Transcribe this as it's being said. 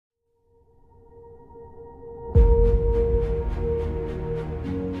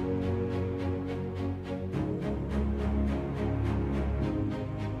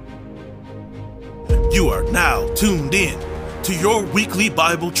You are now tuned in to your weekly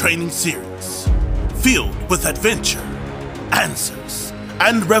Bible training series, filled with adventure, answers,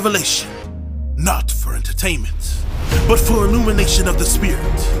 and revelation, not for entertainment, but for illumination of the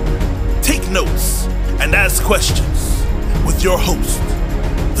Spirit. Take notes and ask questions with your host,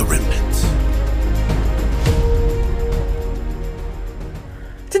 The Remnant.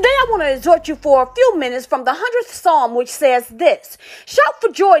 Today I want to exhort you for a few minutes from the 100th Psalm, which says this: "Shout for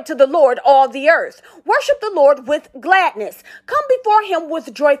joy to the Lord, all the earth. Worship the Lord with gladness. Come before him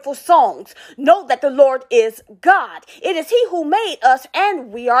with joyful songs. Know that the Lord is God. It is he who made us,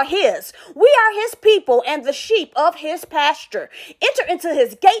 and we are his. We are his people and the sheep of his pasture. Enter into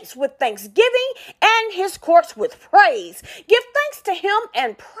his gates with thanksgiving and his courts with praise. Give thanks to him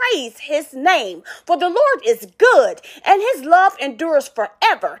and praise his name. For the Lord is good, and his love endures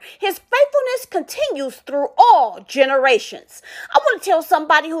forever. His faithfulness continues through all generations." I want to tell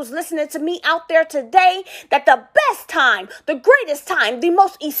somebody who's listening to me out there today that the best time, the greatest time, the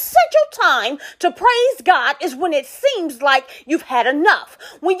most essential time to praise God is when it seems like you've had enough.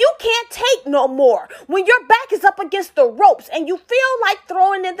 When you can't take no more. When your back is up against the ropes and you feel like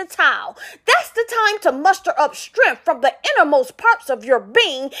throwing in the towel. That's the time to muster up strength from the innermost parts of your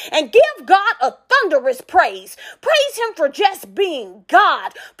being and give God a thunderous praise. Praise him for just being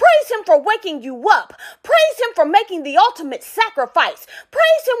God. Praise him for waking you up. Praise him for making the ultimate sacrifice.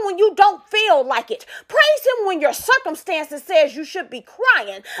 Praise him when you don't feel like it. Praise him when your circumstances says you should be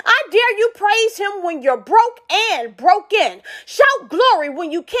crying. I dare you praise him when you're broke and broken. Shout glory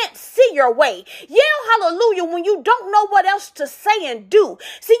when you can't see your way. Yell hallelujah when you don't know what else to say and do.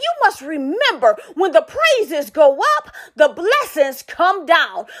 See, you must remember, when the praises go up, the blessings come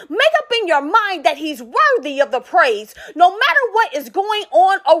down. Make up in your mind that he's worthy of the praise, no matter what is going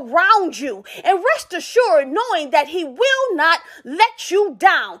on around you. And rest assured knowing that he will not let you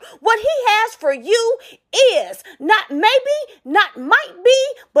down. What he has for you is not maybe, not might be,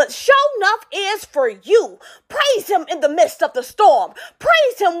 but sure enough is for you. Praise him in the midst of the storm.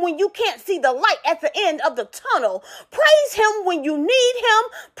 Praise him when you can't see the light at the end of the tunnel. Praise him when you need him.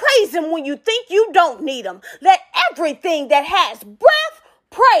 Praise him when you think you don't need him. Let everything that has breath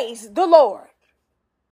praise the Lord.